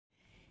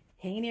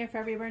Hey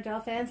there, Reborn doll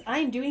fans.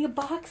 I'm doing a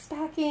box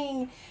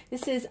packing.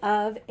 This is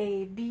of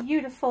a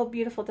beautiful,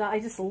 beautiful doll. I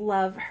just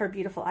love her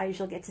beautiful eyes.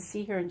 You'll get to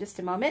see her in just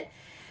a moment.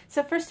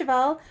 So first of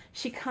all,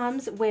 she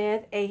comes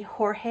with a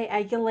Jorge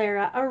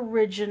Aguilera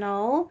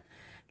original.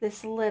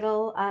 This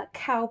little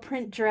cow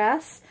print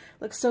dress.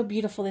 Looks so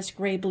beautiful, this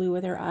gray blue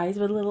with her eyes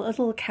with a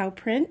little cow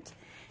print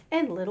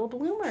and little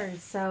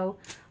bloomers. So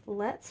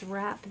let's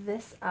wrap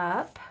this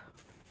up.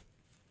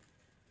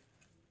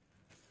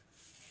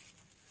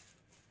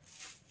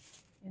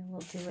 And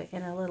we'll do it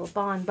in a little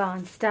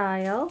bonbon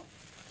style.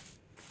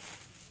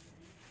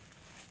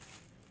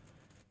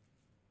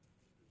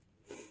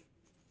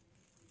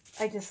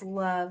 I just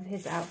love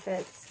his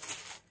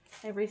outfits.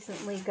 I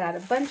recently got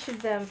a bunch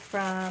of them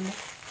from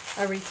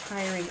a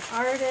retiring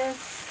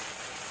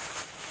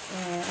artist.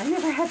 And I've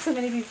never had so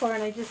many before,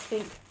 and I just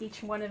think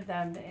each one of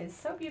them is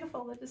so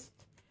beautiful. They're just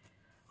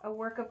a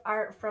work of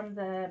art, from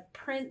the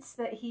prints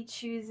that he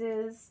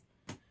chooses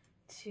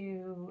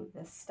to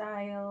the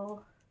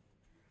style.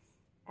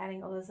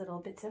 Adding all those little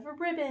bits of a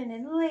ribbon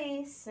and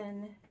lace,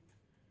 and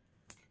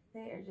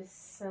they are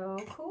just so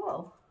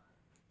cool.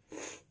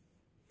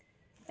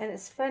 And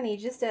it's funny,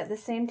 just at the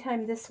same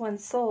time this one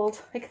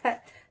sold, I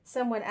got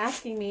someone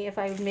asking me if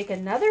I would make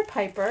another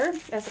Piper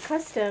as a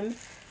custom,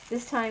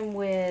 this time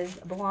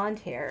with blonde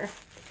hair.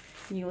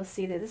 And you will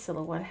see that this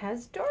little one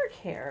has dark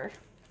hair.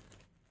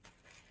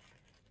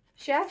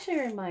 She actually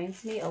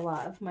reminds me a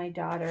lot of my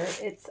daughter.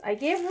 I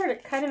gave her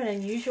kind of an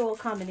unusual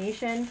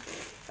combination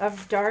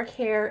of dark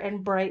hair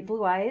and bright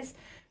blue eyes.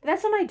 But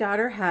that's what my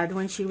daughter had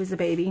when she was a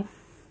baby.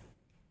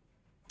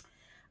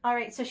 All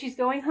right, so she's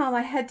going home.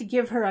 I had to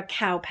give her a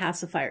cow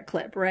pacifier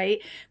clip,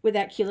 right? With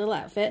that cute little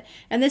outfit.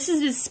 And this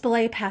is a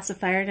display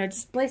pacifier. Now,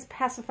 display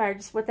pacifier,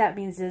 just what that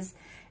means is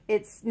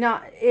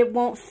it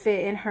won't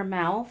fit in her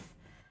mouth.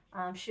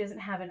 She doesn't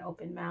have an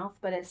open mouth,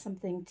 but it's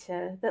something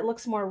that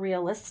looks more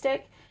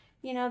realistic,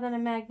 you know, than a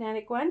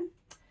magnetic one.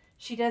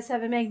 She does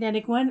have a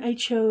magnetic one. I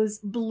chose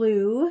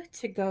blue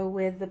to go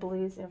with the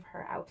blues of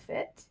her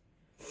outfit.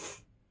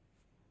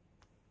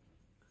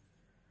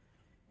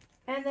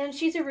 And then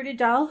she's a rooted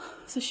doll,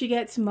 so she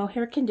gets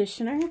mohair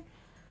conditioner.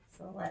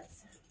 So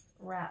let's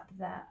wrap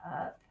that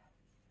up.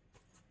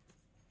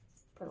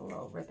 Put a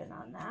little ribbon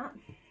on that.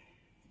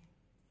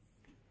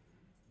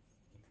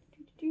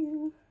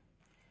 And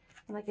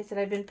like I said,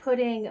 I've been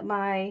putting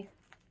my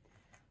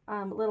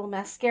little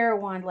mascara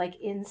wand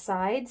like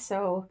inside,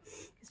 so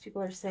because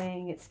people are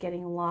saying it's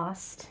getting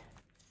lost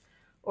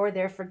or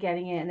they're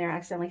forgetting it and they're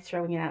accidentally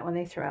throwing it out when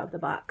they throw out the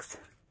box.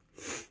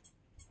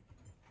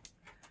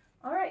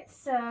 All right,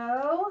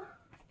 so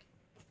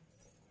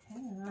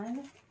hang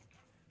on,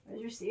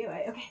 where's your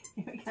COA? Okay,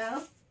 here we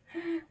go.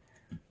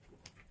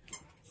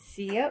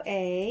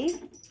 COA.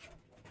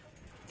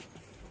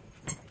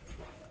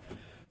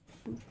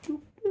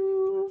 We'll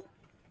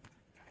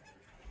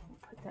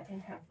put that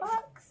in her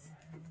box.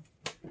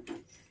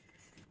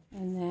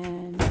 And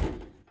then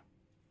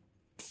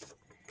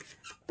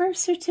birth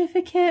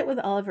certificate with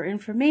all of her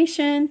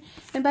information.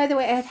 And by the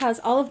way, it has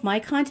all of my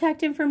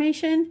contact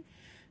information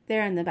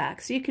there in the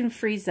back. So you can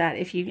freeze that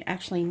if you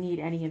actually need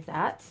any of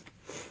that.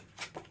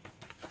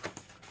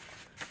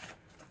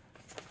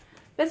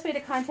 Best way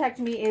to contact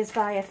me is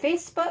via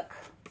Facebook.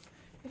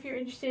 If you're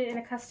interested in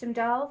a custom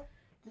doll,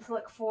 just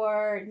look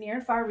for Near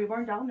and Far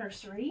Reborn Doll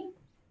Nursery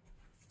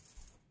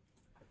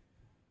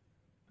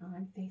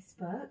on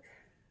Facebook.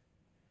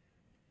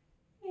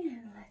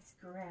 And let's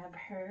grab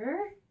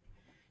her.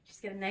 She's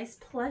got a nice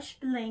plush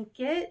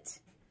blanket.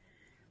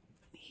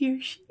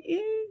 Here she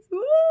is.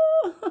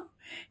 Whoa!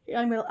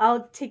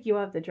 I'll take you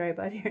off the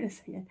tripod here in a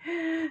second.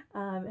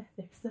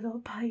 There's little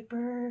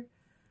Piper.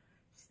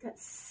 She's got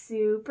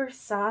super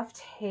soft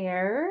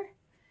hair.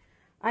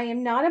 I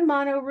am not a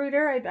mono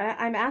rooter.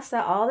 I'm asked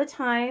that all the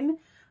time.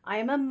 I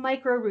am a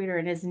micro rooter,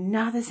 and it's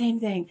not the same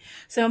thing.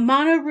 So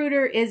mono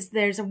rooter is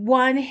there's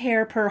one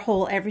hair per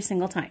hole every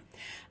single time.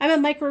 I'm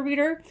a micro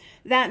rooter.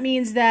 That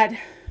means that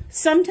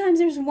sometimes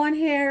there's one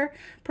hair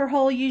per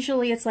hole.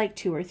 Usually it's like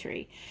 2 or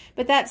 3.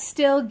 But that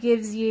still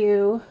gives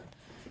you,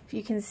 if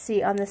you can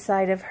see on the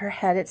side of her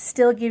head, it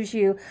still gives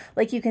you,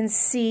 like you can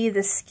see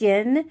the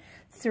skin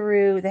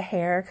through the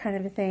hair kind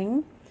of a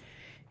thing.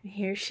 And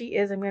here she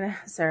is.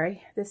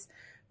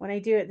 When I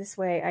do it this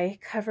way, I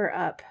cover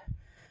up.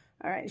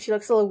 All right, she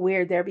looks a little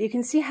weird there, but you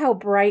can see how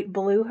bright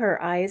blue her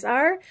eyes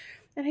are.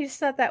 And I just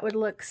thought that would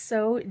look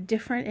so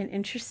different and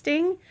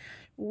interesting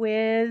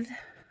with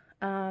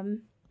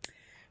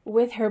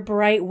her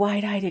bright,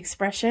 wide-eyed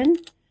expression.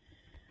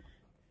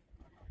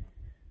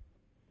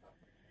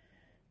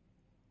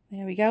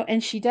 There we go.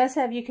 And she does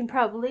have, you can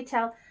probably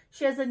tell,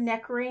 she has a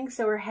neck ring,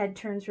 so her head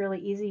turns really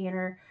easy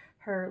and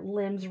her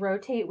limbs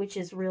rotate, which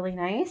is really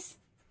nice.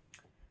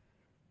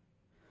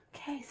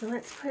 Okay, so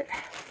let's put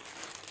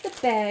the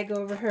bag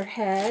over her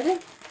head,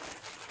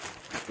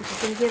 which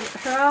is going to give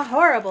her a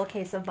horrible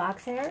case of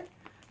box hair,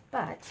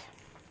 but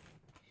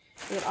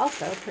it will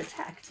also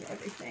protect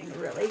everything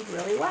really,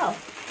 really well.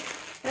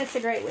 And it's a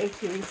great way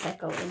to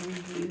recycle and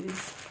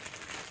reuse.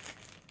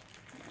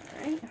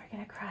 All right, we're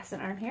going to cross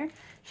an arm here.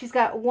 She's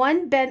got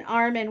one bent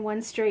arm and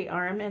one straight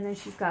arm, and then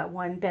she's got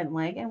one bent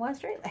leg and one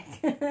straight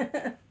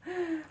leg.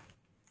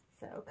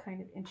 So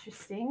kind of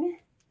interesting.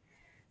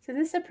 So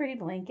this is a pretty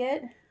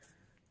blanket.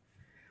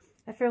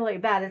 I feel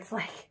like bad. It's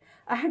like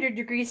 100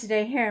 degrees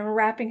today here. I'm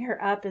wrapping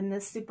her up in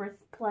this super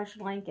plush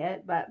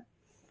blanket, but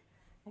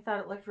I thought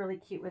it looked really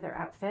cute with her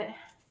outfit.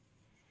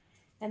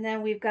 And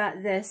then we've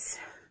got this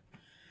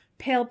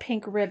pale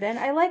pink ribbon.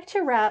 I like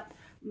to wrap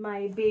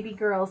my baby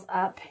girls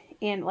up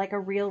in like a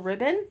real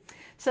ribbon,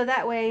 so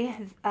that way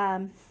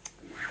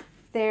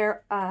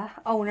their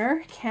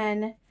owner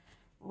can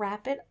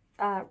wrap it,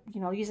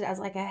 you know, use it as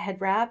like a head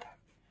wrap.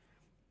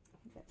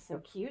 That's so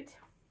cute.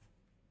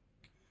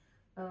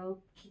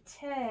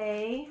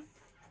 Okay,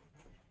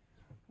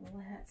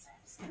 I'm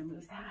just gonna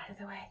move that out of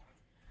the way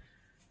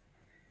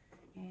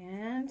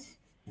and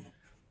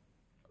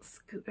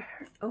scoot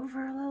her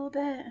over a little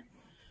bit,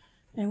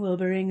 and we'll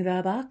bring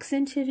the box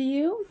into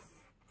view.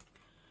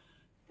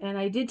 And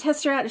I did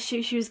test her out to see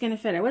if she was going to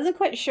fit. I wasn't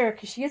quite sure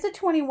because she is a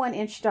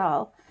 21-inch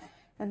doll.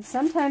 And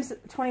sometimes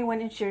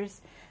 21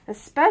 inches,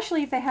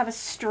 especially if they have a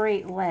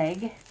straight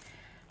leg,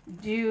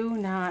 do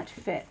not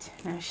fit.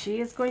 Now she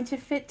is going to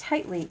fit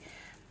tightly.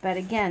 But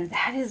again,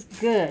 that is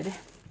good.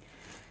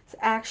 It's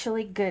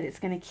actually good. It's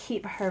going to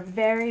keep her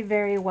very,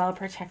 very well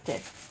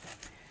protected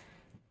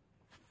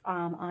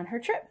on her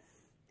trip.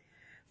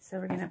 So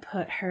we're going to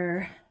put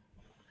her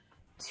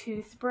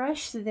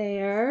toothbrush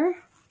there.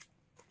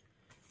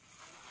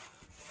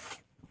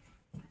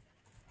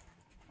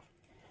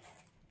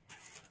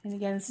 And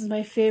again, this is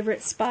my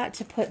favorite spot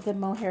to put the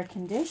mohair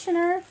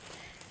conditioner,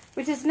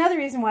 which is another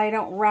reason why I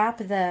don't wrap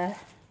the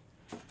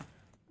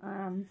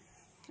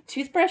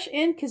toothbrush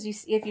in, because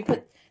if you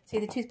put, see,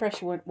 the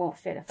toothbrush won't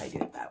fit if I do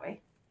it that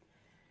way.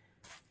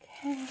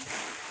 Okay, I'm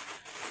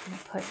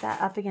gonna put that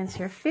up against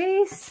her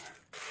face,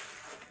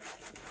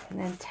 and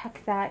then tuck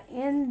that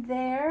in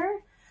there.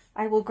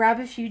 I will grab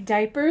a few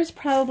diapers,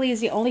 probably is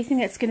the only thing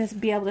that's going to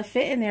be able to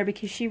fit in there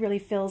because she really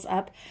fills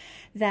up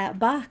that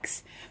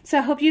box. So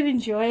I hope you've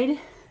enjoyed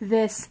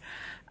this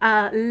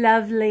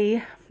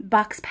lovely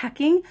box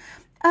packing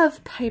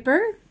of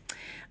Piper.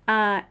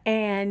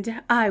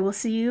 And I will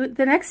see you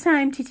the next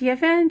time.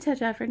 TTFN,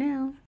 ta-ta for now.